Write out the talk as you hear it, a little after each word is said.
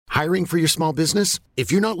Hiring for your small business?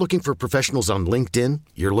 If you're not looking for professionals on LinkedIn,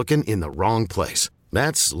 you're looking in the wrong place.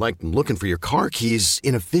 That's like looking for your car keys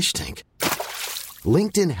in a fish tank.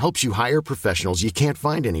 LinkedIn helps you hire professionals you can't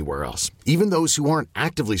find anywhere else, even those who aren't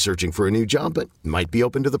actively searching for a new job but might be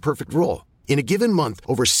open to the perfect role. In a given month,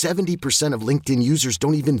 over 70% of LinkedIn users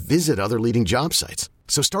don't even visit other leading job sites.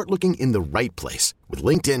 So start looking in the right place. With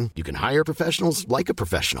LinkedIn, you can hire professionals like a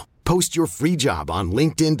professional. Post your free job on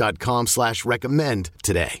linkedin.com/recommend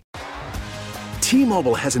today.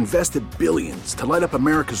 T-Mobile has invested billions to light up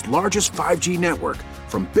America's largest 5G network,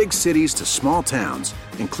 from big cities to small towns,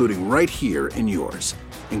 including right here in yours.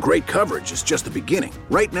 And great coverage is just the beginning.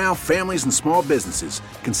 Right now, families and small businesses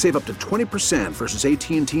can save up to 20% versus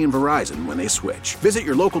AT&T and Verizon when they switch. Visit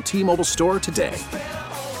your local T-Mobile store today.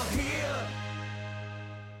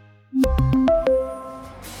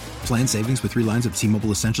 Plan savings with 3 lines of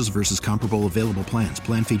T-Mobile Essentials versus comparable available plans.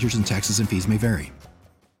 Plan features and taxes and fees may vary.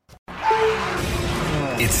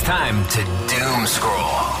 It's time to doom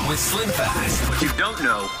scroll with Slim Fast. What you don't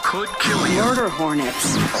know could kill you. Murder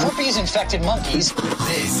hornets. Herpes-infected monkeys.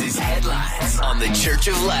 This is Headlines on the Church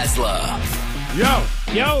of Laszlo.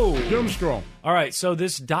 Yo, doom scroll. All right, so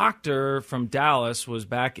this doctor from Dallas was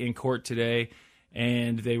back in court today,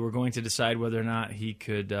 and they were going to decide whether or not he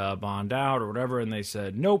could bond out or whatever, and they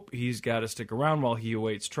said, nope, he's got to stick around while he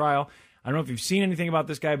awaits trial. I don't know if you've seen anything about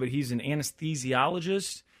this guy, but he's an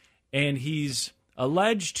anesthesiologist, and he's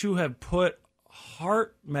alleged to have put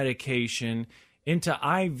heart medication into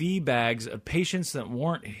IV bags of patients that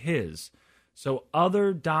weren't his. So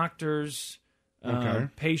other doctors'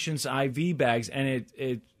 patients' IV bags, and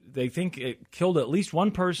they think it killed at least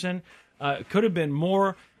one person. It could have been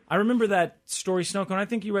more. I remember that story, Snowcone. I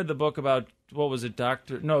think you read the book about, what was it,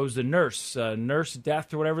 doctor? No, it was the nurse, Nurse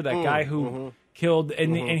Death or whatever, that guy who killed,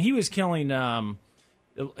 and he was killing,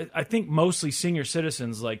 I think, mostly senior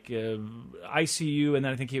citizens, like ICU, and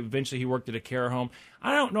then I think eventually he worked at a care home.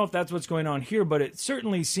 I don't know if that's what's going on here, but it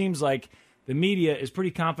certainly seems like the media is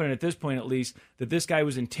pretty confident at this point, at least, that this guy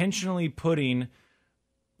was intentionally putting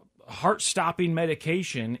heart-stopping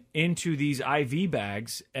medication into these IV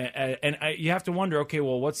bags, and you have to wonder, okay,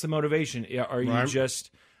 well, what's the motivation? Are you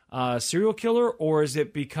just a serial killer, or is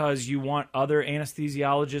it because you want other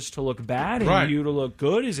anesthesiologists to look bad and you to look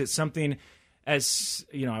good? Is it something as,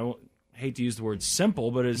 I hate to use the word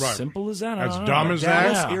simple, but as simple as that? As dumb as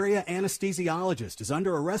that? Dallas area anesthesiologist is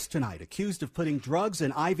under arrest tonight, accused of putting drugs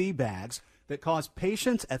in IV bags that caused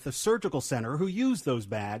patients at the surgical center who use those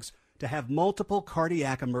bags to have multiple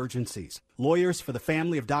cardiac emergencies. Lawyers for the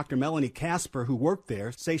family of Dr. Melanie Casper, who worked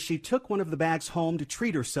there, say she took one of the bags home to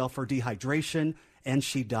treat herself for dehydration, and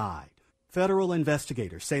she died. Federal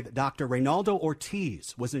investigators say that Dr. Reynaldo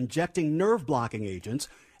Ortiz was injecting nerve-blocking agents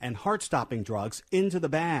and heart-stopping drugs into the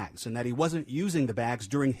bags, and that he wasn't using the bags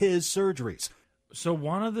during his surgeries. So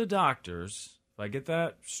one of the doctors, if I get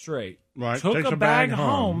that straight, took a bag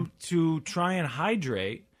home to try and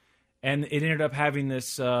hydrate, and it ended up having this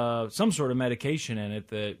some sort of medication in it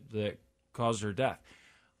that caused her death.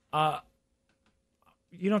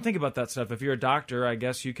 You don't think about that stuff. If you're a doctor, I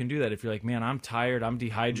guess you can do that. If you're like, man, I'm tired, I'm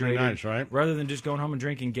dehydrated. Nice, right? Rather than just going home and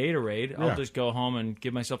drinking Gatorade, I'll just go home and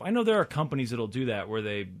give myself. I know there are companies that'll do that where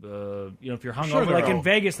they, if you're hungover, like in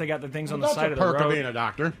Vegas, they got the things on the side of the road. That's a perk of being a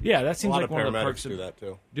doctor. Yeah, that seems like one of the perks. Do that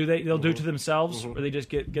too. Do they? They'll do it to themselves, or they just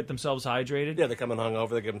get themselves hydrated. Yeah, they come in hungover,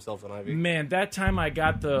 they give themselves an IV. Man, that time I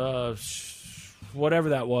got the whatever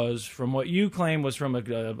that was from what you claim was from a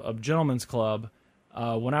gentleman's club.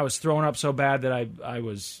 When I was throwing up so bad that I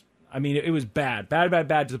was. I mean, it was bad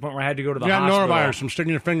to the point where I had to go to the hospital. You got norovirus from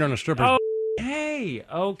sticking your finger on a stripper's.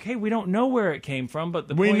 Okay, we don't know where it came from,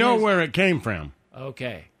 but we know where it came from.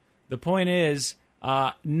 Okay, the point is,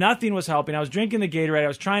 nothing was helping. I was drinking the Gatorade. I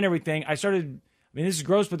was trying everything. This is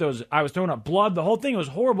gross, but I was throwing up blood. The whole thing was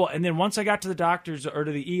horrible. And then once I got to the doctors or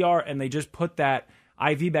to the ER, and they just put that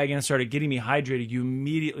IV bag in and started getting me hydrated, you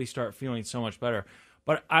immediately start feeling so much better.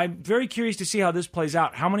 But I'm very curious to see how this plays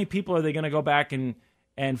out. How many people are they going to go back and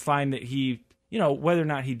find that he, whether or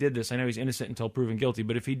not he did this? I know he's innocent until proven guilty,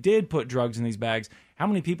 but if he did put drugs in these bags, how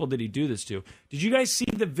many people did he do this to? Did you guys see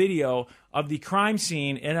the video of the crime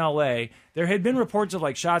scene in L.A.? There had been reports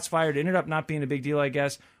of shots fired. It ended up not being a big deal, I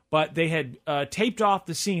guess, but they had taped off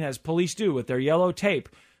the scene as police do with their yellow tape.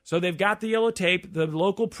 So they've got the yellow tape. The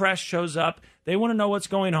local press shows up. They want to know what's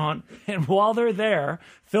going on. And while they're there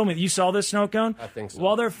filming, you saw this, Snowcone? I think so.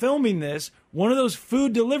 While they're filming this, one of those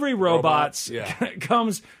food delivery robots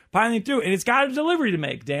comes piling through. And it's got a delivery to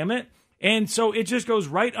make, damn it. And so it just goes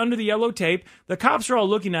right under the yellow tape. The cops are all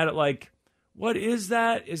looking at it like, what is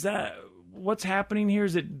that? what's happening here?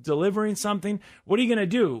 Is it delivering something? What are you going to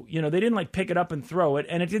do? You know, they didn't like pick it up and throw it,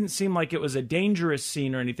 and it didn't seem like it was a dangerous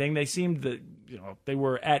scene or anything. They seemed that, you know, they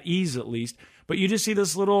were at ease at least. But you just see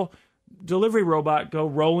this little delivery robot go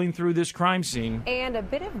rolling through this crime scene. And a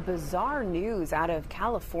bit of bizarre news out of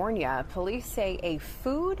California. Police say a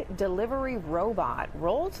food delivery robot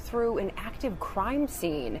rolled through an active crime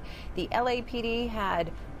scene. The LAPD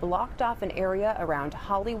had blocked off an area around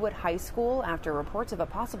Hollywood High School after reports of a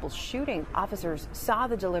possible shooting. Officers saw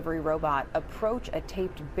the delivery robot approach a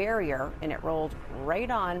taped barrier, and it rolled right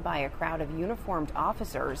on by a crowd of uniformed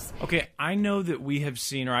officers. Okay, I know that we have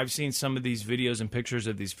seen, or I've seen some of these videos and pictures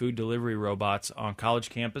of these food delivery robots on college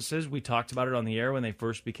campuses. We talked about it on the air when they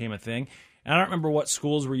first became a thing. And I don't remember what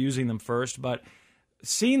schools were using them first, but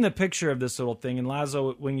seeing the picture of this little thing, and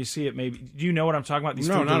Lazo, when you see it, maybe, do you know what I'm talking about? These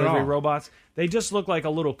food delivery robots? They just look like a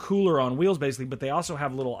little cooler on wheels, basically, but they also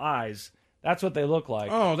have little eyes. That's what they look like.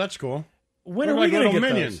 Oh, that's cool. When They're are we like going to little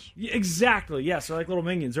get minions. those? Exactly, yes, they're like little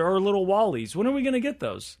minions, or little Wallies. When are we going to get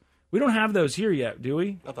those? We don't have those here yet, do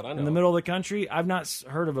we? Not that I know. In the middle of the country? I've not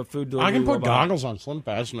heard of a food delivery I can put robot. goggles on Slim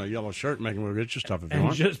Fast and a yellow shirt and make him go get you stuff if you And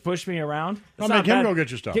want. just push me around? I'll That's make not him bad. go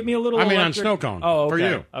get you stuff. Get me a little I mean, on electric- snow cone. Oh, okay. For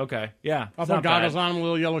you. Okay, yeah. I'll It's put not goggles bad. on him, a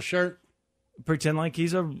little yellow shirt. Pretend like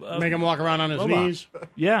he's a Make him walk around on his robot. knees.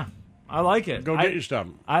 Yeah, I like it. Go get your stuff.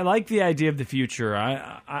 I like the idea of the future.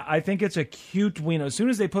 I think it's a cute. As soon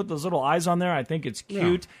as they put those little eyes on there, I think it's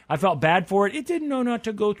cute. Yeah. I felt bad for it. It didn't know not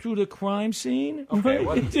to go through the crime scene. Okay,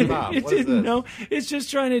 right? It didn't know. It's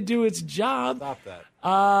just trying to do its job. Stop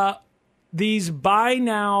that. These buy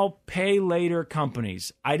now, pay later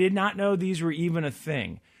companies. I did not know these were even a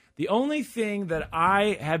thing. The only thing that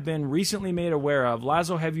I have been recently made aware of,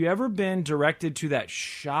 Lazo, have you ever been directed to that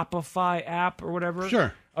Shopify app or whatever?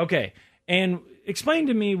 Sure. Okay. And explain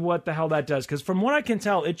to me what the hell that does, because from what I can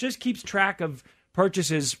tell, it just keeps track of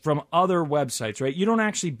purchases from other websites, right? You don't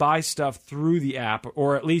actually buy stuff through the app,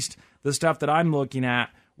 or at least the stuff that I'm looking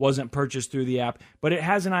at wasn't purchased through the app, but it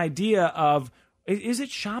has an idea of, is it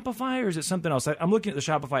Shopify or is it something else? I'm looking at the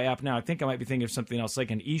Shopify app now. I think I might be thinking of something else, like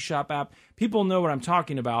an eShop app. People know what I'm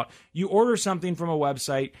talking about. You order something from a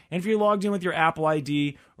website, and if you're logged in with your Apple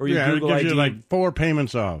ID or your Google it gives ID, you like 4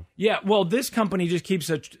 payments of. yeah, well, this company just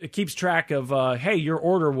keeps track of, hey, your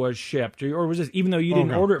order was shipped, or was this, even though you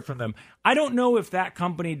didn't order it from them. I don't know if that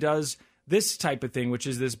company does this type of thing, which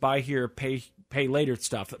is this buy here, pay later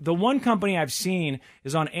stuff. The one company I've seen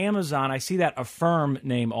is on Amazon. I see that Affirm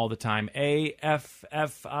name all the time, AFFIRM,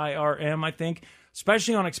 I think.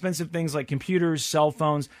 Especially on expensive things like computers, cell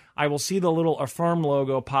phones, I will see the little Affirm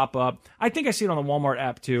logo pop up. I think I see it on the Walmart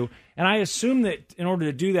app too. And I assume that in order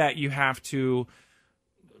to do that, you have to,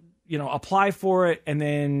 apply for it and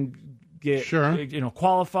then get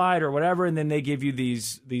qualified or whatever, and then they give you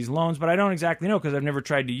these loans. But I don't exactly know because I've never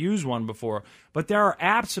tried to use one before. But there are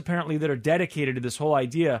apps apparently that are dedicated to this whole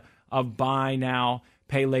idea of buy now,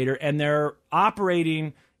 pay later, and they're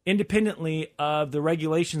operating independently of the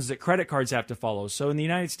regulations that credit cards have to follow. So in the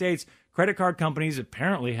United States, credit card companies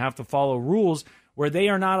apparently have to follow rules where they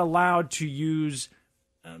are not allowed to use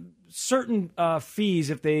certain fees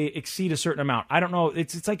if they exceed a certain amount. I don't know.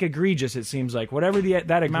 It's like egregious, it seems like. Whatever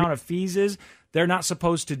that amount of fees is, they're not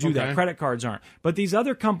supposed to do that. Credit cards aren't. But these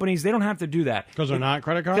other companies, they don't have to do that. Because they're not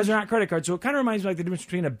credit cards? Because they're not credit cards. So it kind of reminds me like the difference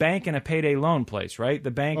between a bank and a payday loan place, right?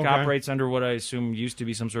 The bank operates under what I assume used to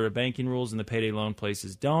be some sort of banking rules, and the payday loan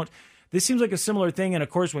places don't. This seems like a similar thing. And, of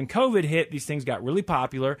course, when COVID hit, these things got really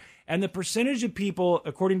popular. And the percentage of people,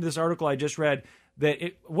 according to this article I just read,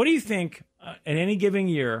 what do you think in any given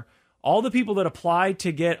year, all the people that apply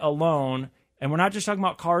to get a loan, and we're not just talking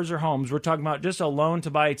about cars or homes, we're talking about just a loan to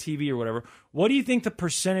buy a TV or whatever, what do you think the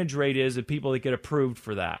percentage rate is of people that get approved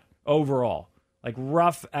for that overall? Like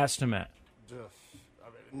rough estimate.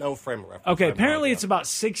 No frame of reference. Okay, apparently it's about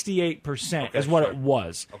 68% is what it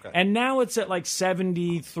was. Okay. And now it's at like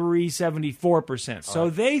 73, 74%. So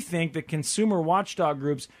they think that consumer watchdog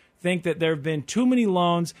groups think that there have been too many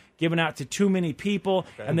loans given out to too many people.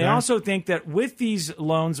 Okay. And they also think that with these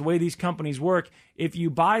loans, the way these companies work, if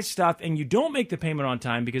you buy stuff and you don't make the payment on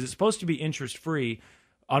time, because it's supposed to be interest-free,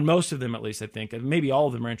 on most of them at least, I think, and maybe all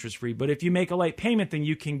of them are interest-free, but if you make a late payment, then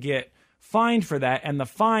you can get fined for that. And the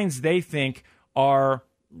fines, they think, are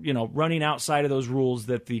running outside of those rules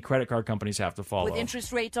that the credit card companies have to follow. With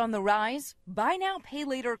interest rates on the rise, buy now, pay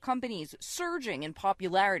later companies surging in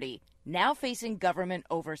popularity, now facing government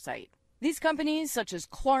oversight. These companies, such as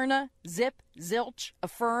Klarna, Zip, Zilch,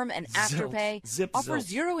 Affirm, and Afterpay, offer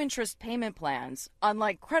zero-interest payment plans,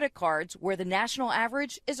 unlike credit cards where the national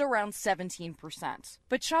average is around 17%.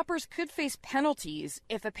 But shoppers could face penalties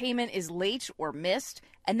if a payment is late or missed,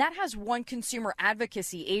 And that has one consumer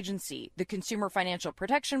advocacy agency, the Consumer Financial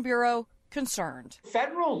Protection Bureau, concerned.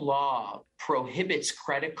 Federal law prohibits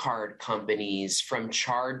credit card companies from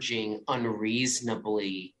charging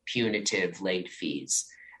unreasonably punitive late fees.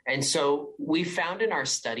 And so we found in our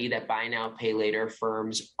study that buy now, pay later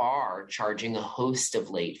firms are charging a host of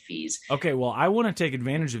late fees. Okay, well, I want to take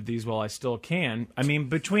advantage of these while I still can. I mean,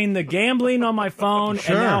 between the gambling on my phone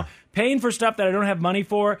and now paying for stuff that I don't have money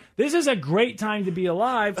for, this is a great time to be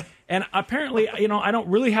alive. And apparently, I don't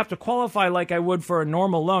really have to qualify like I would for a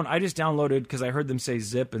normal loan. I just downloaded because I heard them say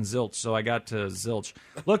Zip and Zilch, so I got to Zilch.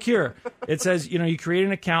 Look here. It says, you create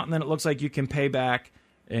an account, and then it looks like you can pay back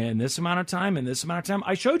in this amount of time and this amount of time.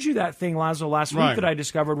 I showed you that thing, Lazo, last week that I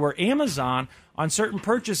discovered where Amazon, on certain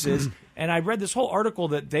purchases, and I read this whole article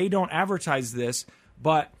that they don't advertise this,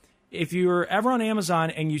 but if you're ever on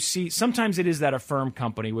Amazon and you see, sometimes it is that Affirm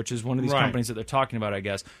company, which is one of these companies that they're talking about, I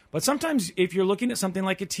guess. But sometimes if you're looking at something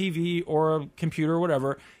like a TV or a computer or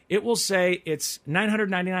whatever, it will say it's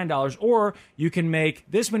 $999, or you can make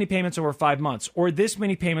this many payments over 5 months, or this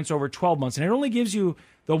many payments over 12 months. And it only gives you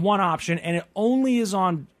the one option, and it only is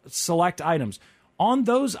on select items. On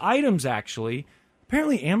those items, actually,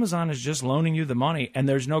 apparently Amazon is just loaning you the money, and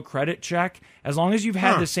there's no credit check. As long as you've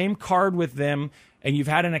had the same card with them and you've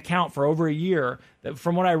had an account for over a year,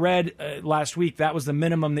 from what I read last week, that was the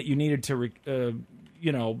minimum that you needed to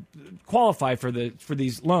qualify for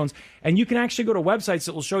these loans. And you can actually go to websites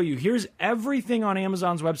that will show you, here's everything on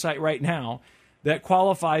Amazon's website right now that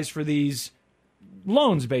qualifies for these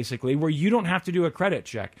loans, basically, where you don't have to do a credit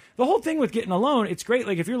check. The whole thing with getting a loan, it's great.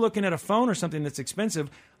 Like if you're looking at a phone or something that's expensive,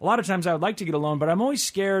 a lot of times I would like to get a loan, but I'm always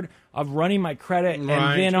scared of running my credit and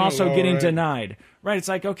then also getting denied. Right? It's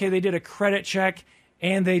like, okay, they did a credit check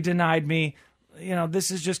and they denied me.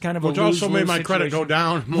 This is just kind of which also made my credit go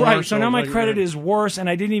down more. Right, so now my credit is worse, and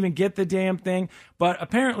I didn't even get the damn thing. But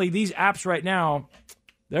apparently these apps right now,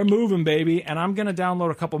 they're moving, baby, and I'm going to download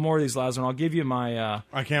a couple more of these, Laszlo, and I'll give you my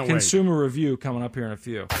consumer review coming up here in a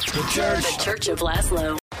few. The Church of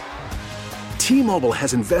Laszlo. T-Mobile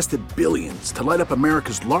has invested billions to light up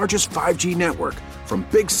America's largest 5G network, from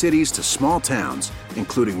big cities to small towns,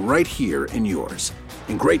 including right here in yours.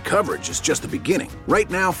 And great coverage is just the beginning. Right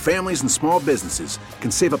now, families and small businesses can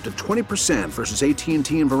save up to 20% versus AT&T and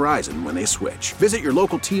Verizon when they switch. Visit your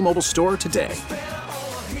local T-Mobile store today.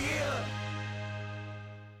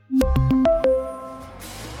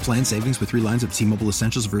 Plan savings with 3 lines of T-Mobile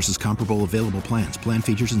Essentials versus comparable available plans. Plan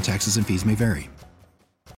features and taxes and fees may vary.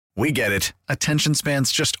 We get it. Attention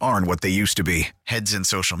spans just aren't what they used to be. Heads in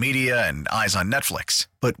social media and eyes on Netflix.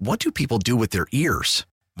 But what do people do with their ears?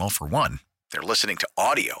 Well, for one, they're listening to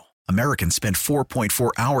audio. Americans spend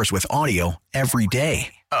 4.4 hours with audio every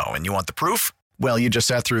day. Oh, and you want the proof? Well, you just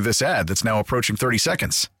sat through this ad that's now approaching 30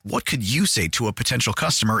 seconds. What could you say to a potential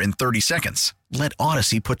customer in 30 seconds? Let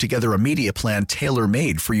Odyssey put together a media plan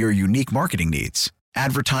tailor-made for your unique marketing needs.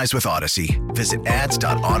 Advertise with Odyssey. Visit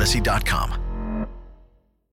ads.odyssey.com.